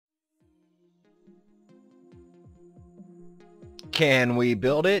Can we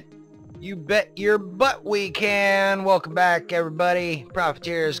build it? You bet your butt we can. Welcome back, everybody.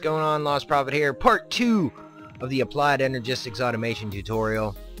 Profiteers going on, Lost Profit here. Part 2 of the Applied Energistics Automation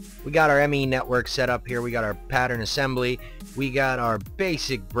tutorial. We got our ME network set up here. We got our pattern assembly. We got our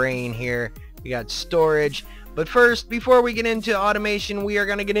basic brain here. We got storage. But first, before we get into automation, we are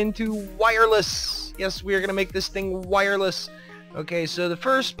going to get into wireless. Yes, we are going to make this thing wireless. Okay, so the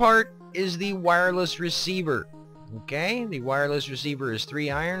first part is the wireless receiver. Okay, the wireless receiver is 3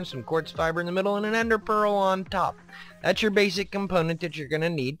 iron, some quartz fiber in the middle, and an ender pearl on top. That's your basic component that you're going to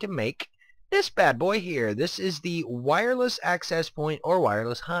need to make this bad boy here. This is the wireless access point or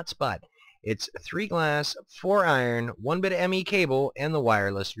wireless hotspot. It's 3 glass, 4 iron, 1 bit of ME cable, and the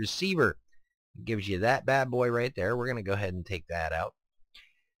wireless receiver. It gives you that bad boy right there. We're going to go ahead and take that out.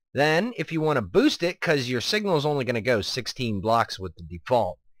 Then, if you want to boost it, because your signal is only going to go 16 blocks with the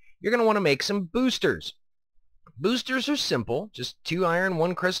default, you're going to want to make some boosters. Boosters are simple, just 2 iron,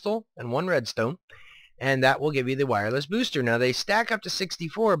 1 crystal, and 1 redstone, and that will give you the wireless booster. Now they stack up to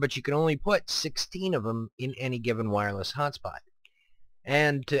 64, but you can only put 16 of them in any given wireless hotspot.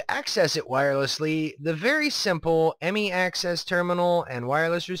 And to access it wirelessly, the very simple ME access terminal and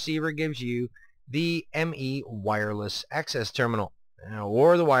wireless receiver gives you the ME wireless access terminal,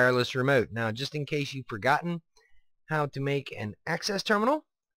 or the wireless remote. Now just in case you've forgotten how to make an access terminal,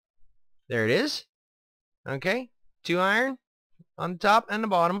 there it is. Okay, 2 iron on the top and the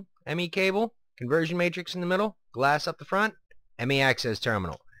bottom, ME cable, conversion matrix in the middle, glass up the front, ME access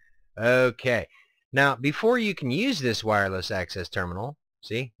terminal. Okay, now before you can use this wireless access terminal,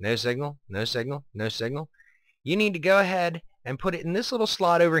 see, no signal, no signal, no signal, you need to go ahead and put it in this little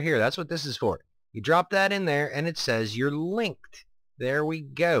slot over here. That's what this is for. You drop that in there and it says you're linked. There we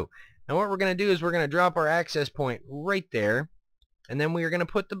go. Now what we're going to do is we're going to drop our access point right there. And then we are going to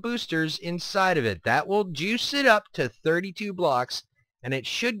put the boosters inside of it. That will juice it up to 32 blocks, and it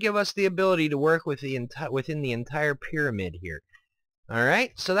should give us the ability to work with within the entire pyramid here.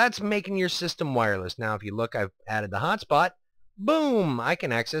 Alright, so that's making your system wireless. Now if you look, I've added the hotspot. Boom! I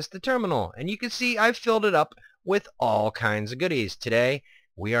can access the terminal. And you can see I've filled it up with all kinds of goodies. Today,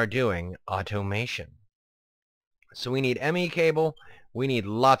 we are doing automation. So we need ME cable. We need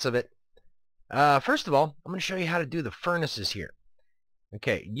lots of it. First of all, I'm going to show you how to do the furnaces here.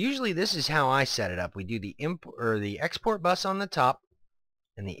 Okay, usually this is how I set it up. We do the export bus on the top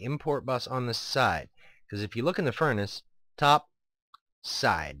and the import bus on the side. Because if you look in the furnace, top,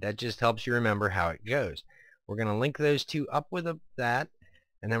 side, that just helps you remember how it goes. We're going to link those two up with that,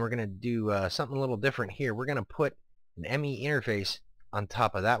 and then we're going to do something a little different here. We're going to put an ME interface on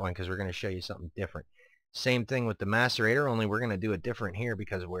top of that one because we're going to show you something different. Same thing with the macerator, only we're going to do it different here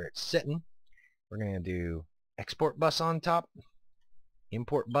because of where it's sitting. We're going to do export bus on top,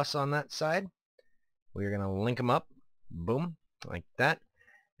 import bus on that side. We're going to link them up, boom, like that.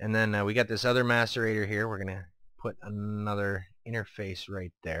 And then we got this other macerator here. We're going to put another interface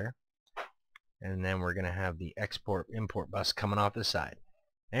right there. And then we're going to have the export import bus coming off the side.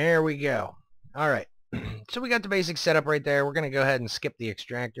 There we go. Alright, so we got the basic setup right there. We're going to go ahead and skip the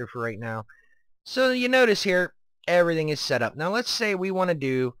extractor for right now. So you notice here, everything is set up. Now let's say we want to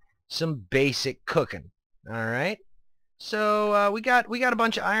do some basic cooking. Alright. So we got a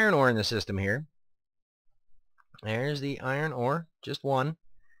bunch of iron ore in the system here. There's the iron ore, just one.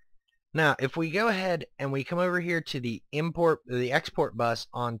 Now, if we go ahead and we come over here to the export bus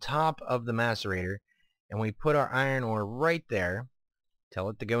on top of the macerator, and we put our iron ore right there, tell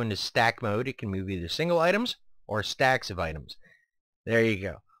it to go into stack mode. It can move either single items or stacks of items. There you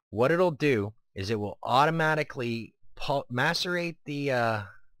go. What it'll do is it will automatically macerate the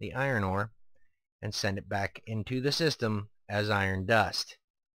iron ore and send it back into the system as iron dust.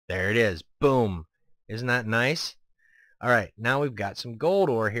 There it is. Boom. Isn't that nice? Alright, now we've got some gold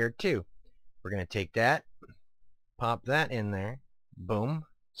ore here too. We're going to take that, pop that in there. Boom.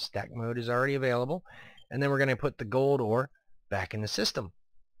 Stack mode is already available. And then we're going to put the gold ore back in the system.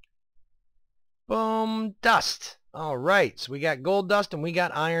 Boom. Dust. Alright, so we got gold dust and we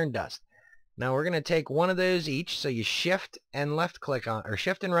got iron dust. Now we're going to take one of those each, so you shift and right click on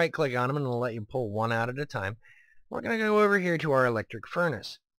them, and it'll let you pull one out at a time. We're going to go over here to our electric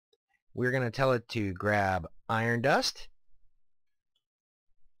furnace. We're going to tell it to grab iron dust.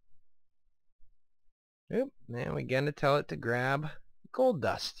 Oop, now we're going to tell it to grab gold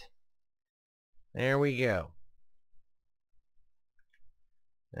dust. There we go.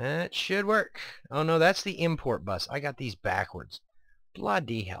 That should work. Oh no, that's the import bus. I got these backwards.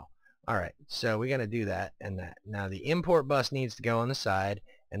 Bloody hell. Alright, so we got to do that and that. Now the import bus needs to go on the side,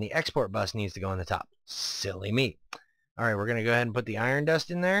 and the export bus needs to go on the top. Silly me. Alright, we're going to go ahead and put the iron dust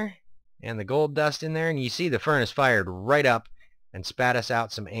in there, and the gold dust in there, and you see the furnace fired right up, and spat us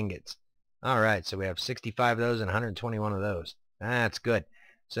out some ingots. Alright, so we have 65 of those and 121 of those. That's good.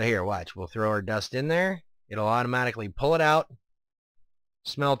 So here, watch. We'll throw our dust in there. It'll automatically pull it out,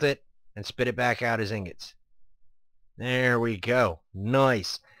 smelt it, and spit it back out as ingots. There we go.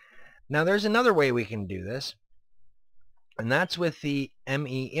 Nice. Now there's another way we can do this, and that's with the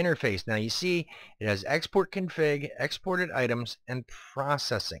ME interface. Now you see it has export config, exported items, and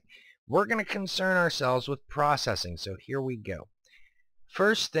processing. We're going to concern ourselves with processing, so here we go.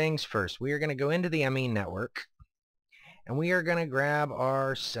 First things first, we are going to go into the ME network, and we are going to grab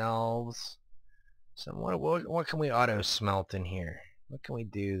ourselves some, what can we auto smelt in here? What can we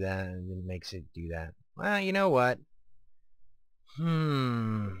do that makes it do that? Well, you know what?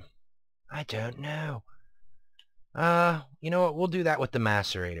 I don't know. You know what? We'll do that with the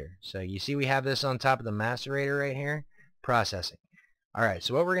macerator. So you see we have this on top of the macerator right here. Processing. Alright,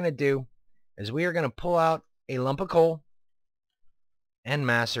 so what we're going to do is we are going to pull out a lump of coal and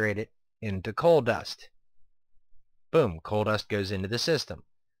macerate it into coal dust. Boom, coal dust goes into the system.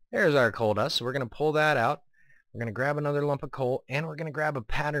 There's our coal dust, so we're going to pull that out. We're going to grab another lump of coal, and we're going to grab a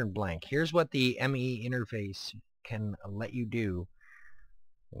pattern blank. Here's what the ME interface can let you do.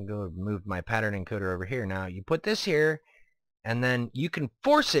 I'm going to move my pattern encoder over here. Now, you put this here, and then you can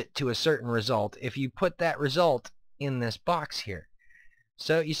force it to a certain result if you put that result in this box here.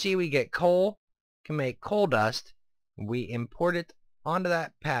 So you see we get coal, can make coal dust, we import it onto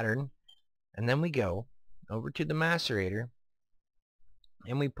that pattern, and then we go over to the macerator,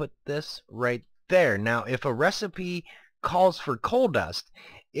 and we put this right there. Now, if a recipe calls for coal dust,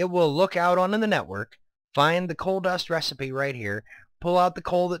 it will look out onto the network, find the coal dust recipe right here, pull out the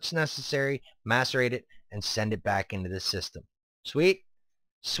coal that's necessary, macerate it, and send it back into the system. Sweet?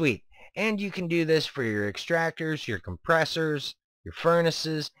 Sweet. And you can do this for your extractors, your compressors, your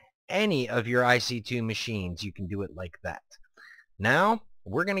furnaces, any of your IC2 machines. You can do it like that. Now,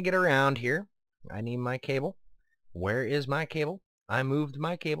 we're going to get around here. I need my cable. Where is my cable? I moved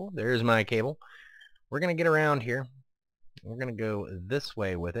my cable. There's my cable. We're going to get around here. We're going to go this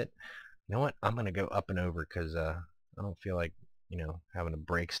way with it. You know what? I'm going to go up and over because I don't feel like, having to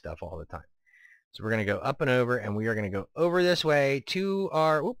break stuff all the time. So we're going to go up and over, and we are going to go over this way to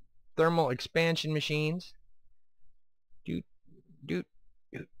our thermal expansion machines.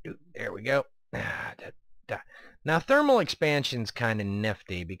 There we go. Now thermal expansion's kind of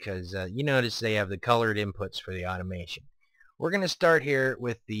nifty because you notice they have the colored inputs for the automation. We're going to start here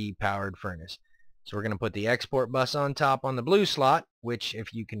with the powered furnace. So we're going to put the export bus on top on the blue slot, which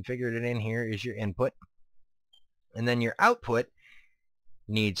if you configured it in here is your input. And then your output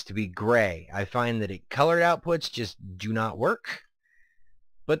needs to be gray. I find that colored outputs just do not work,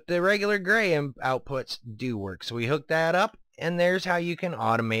 but the regular gray outputs do work. So we hook that up, and there's how you can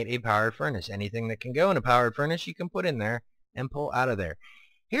automate a powered furnace. Anything that can go in a powered furnace you can put in there and pull out of there.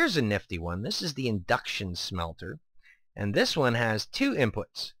 Here's a nifty one. This is the induction smelter, and this one has two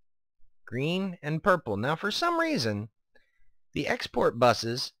inputs, green and purple. Now for some reason the export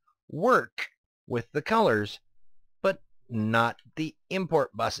buses work with the colors, but not the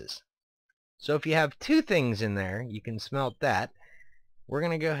import buses. So if you have two things in there, you can smelt that. We're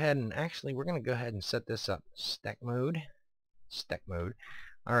going to go ahead and set this up. Stack mode.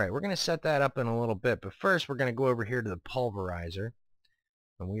 Alright, we're going to set that up in a little bit, but first we're going to go over here to the pulverizer,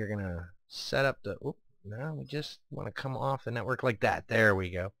 and we are going to set up the, no, we just want to come off the network like that. There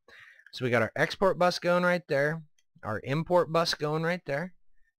we go. So we got our export bus going right there, our import bus going right there.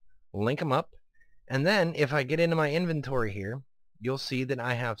 Link them up. And then if I get into my inventory here, you'll see that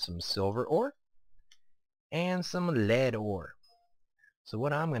I have some silver ore and some lead ore. So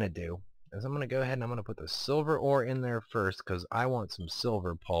what I'm going to do is I'm going to go ahead and I'm going to put the silver ore in there first because I want some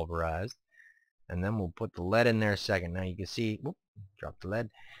silver pulverized. And then we'll put the lead in there second. Now you can see, drop the lead.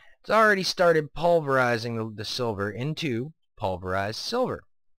 It's already started pulverizing the silver into pulverized silver.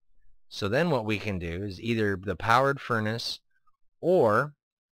 So then what we can do is either the powered furnace or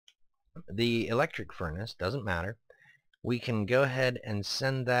the electric furnace, doesn't matter. We can go ahead and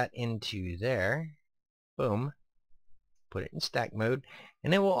send that into there. Boom. Put it in stack mode,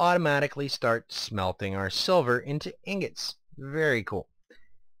 and it will automatically start smelting our silver into ingots. Very cool.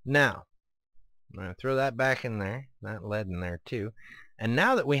 Now, I'm going to throw that back in there, that lead in there too. And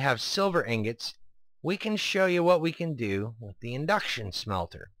now that we have silver ingots, we can show you what we can do with the induction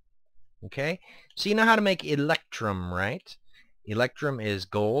smelter. Okay? So you know how to make electrum, right? Electrum is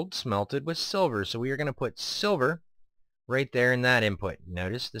gold smelted with silver. So we are going to put silver right there in that input.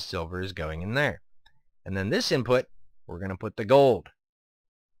 Notice the silver is going in there. And then this input, we're going to put the gold.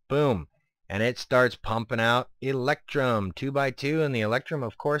 Boom. And it starts pumping out electrum 2 by 2, and the electrum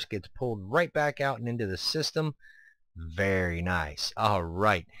of course gets pulled right back out and into the system Very nice. All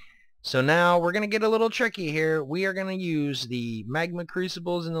right. So now we're going to get a little tricky here. We are going to use the magma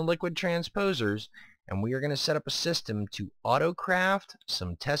crucibles and the liquid transposers, and we are going to set up a system to auto-craft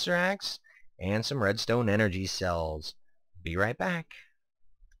some tesseracts and some redstone energy cells. Be right back.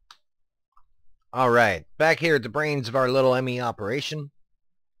 Alright, back here at the brains of our little ME operation,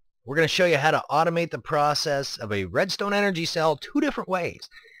 we're going to show you how to automate the process of a redstone energy cell two different ways.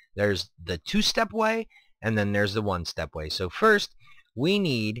 There's the two-step way, and then there's the one-step way. So first, we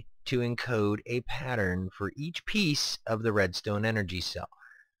need to encode a pattern for each piece of the redstone energy cell.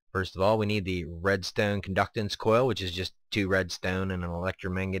 First of all, we need the redstone conductance coil, which is just two redstone and an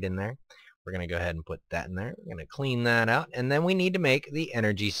electromagnet in there. We're going to go ahead and put that in there. We're going to clean that out, and then we need to make the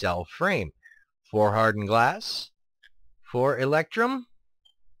energy cell frame. 4 hardened glass, 4 electrum,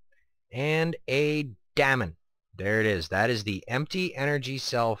 and a diamond. There it is. That is the empty energy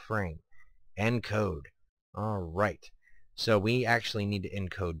cell frame. Encode. Alright. So we actually need to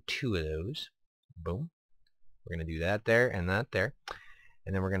encode 2 of those. Boom. We're going to do that there and that there.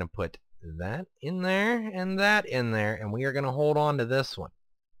 And then we're going to put that in there and that in there. And we are going to hold on to this one.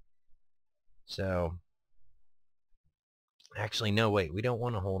 So, actually, no, wait. We don't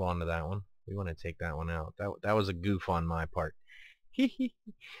want to hold on to that one. We want to take that one out. That was a goof on my part.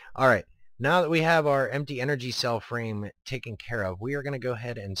 Alright, now that we have our empty energy cell frame taken care of, we are going to go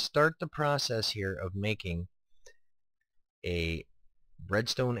ahead and start the process here of making a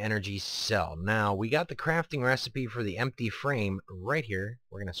redstone energy cell. Now, we got the crafting recipe for the empty frame right here.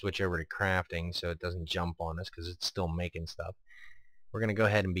 We're going to switch over to crafting so it doesn't jump on us because it's still making stuff. We're going to go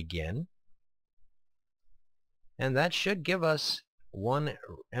ahead and begin. And that should give us one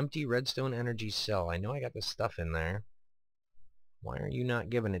empty redstone energy cell. I know I got the stuff in there. Why are you not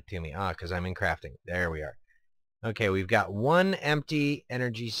giving it to me? Ah, because I'm in crafting. There we are. Okay, we've got one empty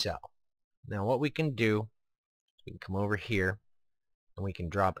energy cell. Now what we can do, we can come over here and we can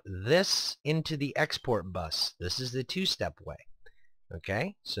drop this into the export bus. This is the two-step way.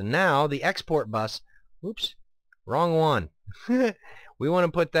 Okay, so now the export bus, whoops, wrong one. We want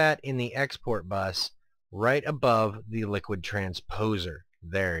to put that in the export bus right above the liquid transposer.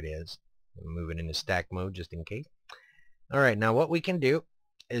 There it is. Move it into stack mode just in case. Alright, now what we can do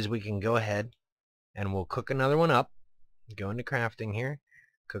is we can go ahead and we'll cook another one up. Go into crafting here.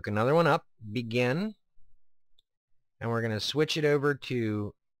 Cook another one up. Begin. And we're going to switch it over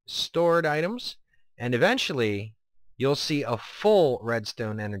to stored items. And eventually you'll see a full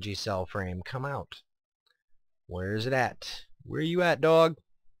redstone energy cell frame come out. Where is it at? Where are you at, dog?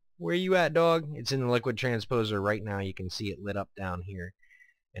 Where are you at, dog? It's in the liquid transposer right now. You can see it lit up down here.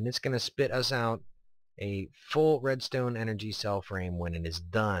 And it's going to spit us out a full redstone energy cell frame when it is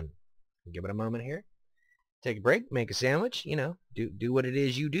done. Give it a moment here. Take a break, make a sandwich, you know, do what it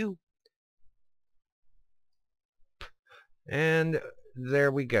is you do. And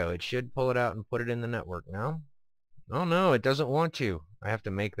there we go. It should pull it out and put it in the network now. Oh no, it doesn't want to. I have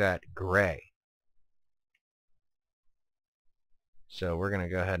to make that gray. So we're going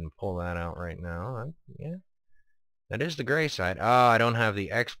to go ahead and pull that out right now. Yeah, that is the gray side. Oh, I don't have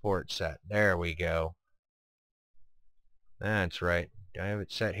the export set. There we go. That's right. Do I have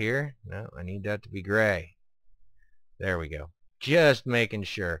it set here? No, I need that to be gray. There we go. Just making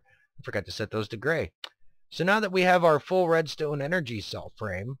sure. I forgot to set those to gray. So now that we have our full redstone energy cell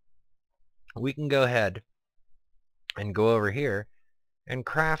frame, we can go ahead and go over here and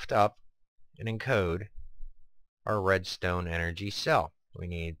craft up and encode our redstone energy cell. We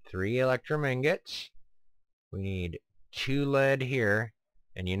need 3 electrum ingots. We need 2 lead here.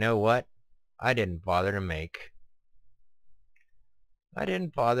 And you know what? I didn't bother to make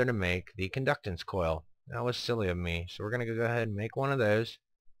the conductance coil. That was silly of me. So we're going to go ahead and make one of those.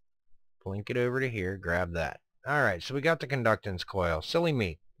 Blink it over to here. Grab that. Alright, so we got the conductance coil. Silly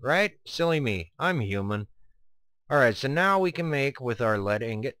me, right? Silly me. I'm human. Alright, so now we can make with our lead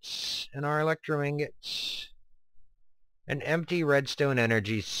ingots and our electrum ingots an empty redstone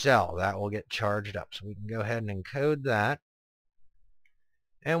energy cell. That will get charged up. So we can go ahead and encode that.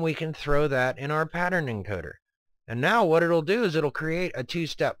 And we can throw that in our pattern encoder. And now what it'll do is it'll create a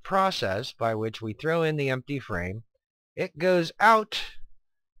two-step process by which we throw in the empty frame. It goes out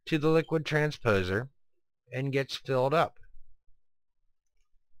to the liquid transposer and gets filled up.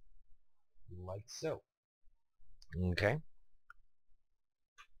 Like so. Okay.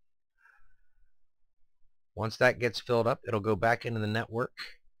 Once that gets filled up, it'll go back into the network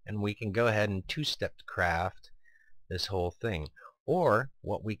and we can go ahead and two-step craft this whole thing. Or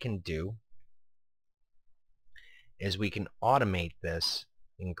what we can do is we can automate this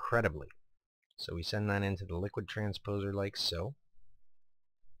incredibly. So we send that into the liquid transposer like so.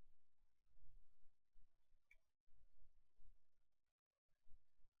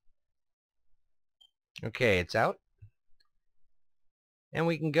 Okay, it's out. And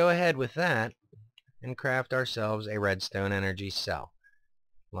we can go ahead with that and craft ourselves a redstone energy cell.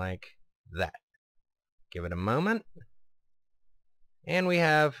 Like that. Give it a moment. And we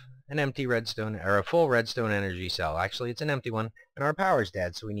have an empty redstone, or a full redstone energy cell. Actually, it's an empty one, and our power's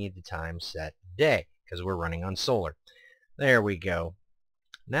dead, so we need the time set day, because we're running on solar. There we go.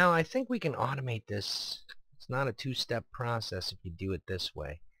 Now, I think we can automate this. It's not a two-step process if you do it this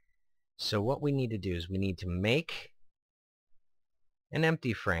way. So what we need to do is we need to make an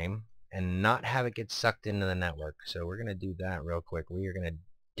empty frame and not have it get sucked into the network. So we're going to do that real quick. We are going to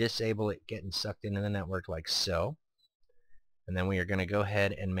disable it getting sucked into the network like so. And then we are going to go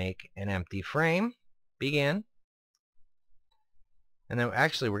ahead and make an empty frame. Begin. And then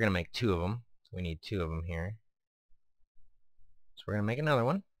actually we're going to make two of them. We need two of them here. So we're going to make another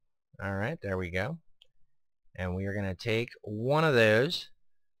one. Alright, there we go. And we are going to take one of those.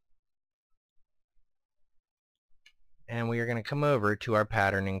 And we are going to come over to our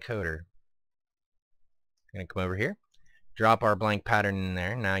pattern encoder. We're going to come over here. Drop our blank pattern in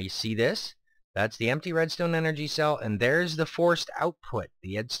there. Now you see this? That's the empty redstone energy cell, and there's the forced output,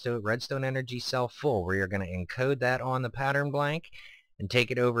 the redstone energy cell full. We are going to encode that on the pattern blank and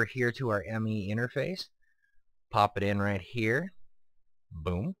take it over here to our ME interface. Pop it in right here.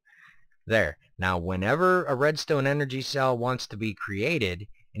 Boom. There. Now whenever a redstone energy cell wants to be created,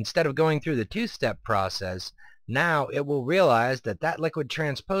 instead of going through the two-step process, now it will realize that that liquid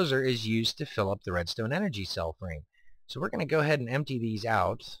transposer is used to fill up the redstone energy cell frame. So we're going to go ahead and empty these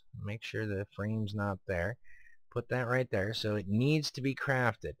out. Make sure the frame's not there. Put that right there. So it needs to be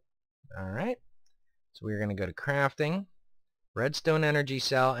crafted. Alright. So we're going to go to crafting, redstone energy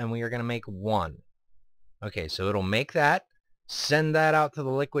cell, and we are going to make one. Okay, so it'll make that, send that out to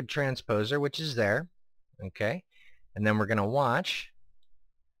the liquid transposer, which is there. Okay. And then we're going to watch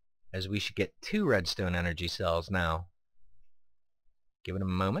as we should get two redstone energy cells now. Give it a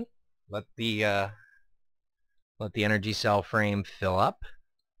moment. Let the energy cell frame fill up,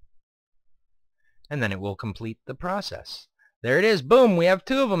 and then it will complete the process. There it is. Boom, we have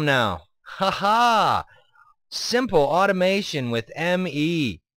two of them now. Haha! Simple automation with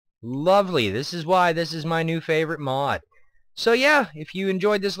ME. Lovely. This is why this is my new favorite mod. So yeah, if you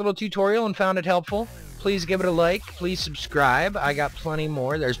enjoyed this little tutorial and found it helpful, please give it a like. Please subscribe. I got plenty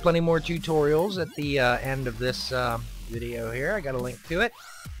more. There's plenty more tutorials at the end of this video here. I got a link to it.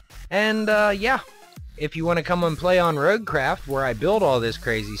 And yeah. If you want to come and play on Roguecraft, where I build all this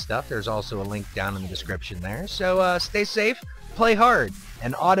crazy stuff, there's also a link down in the description there. So stay safe, play hard,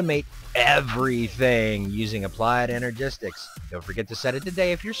 and automate everything using applied Energistics. Don't forget to set it to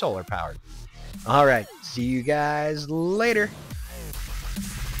day if you're solar powered. Alright, see you guys later.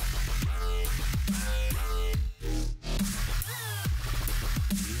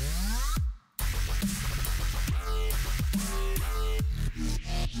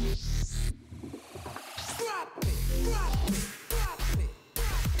 Drop it.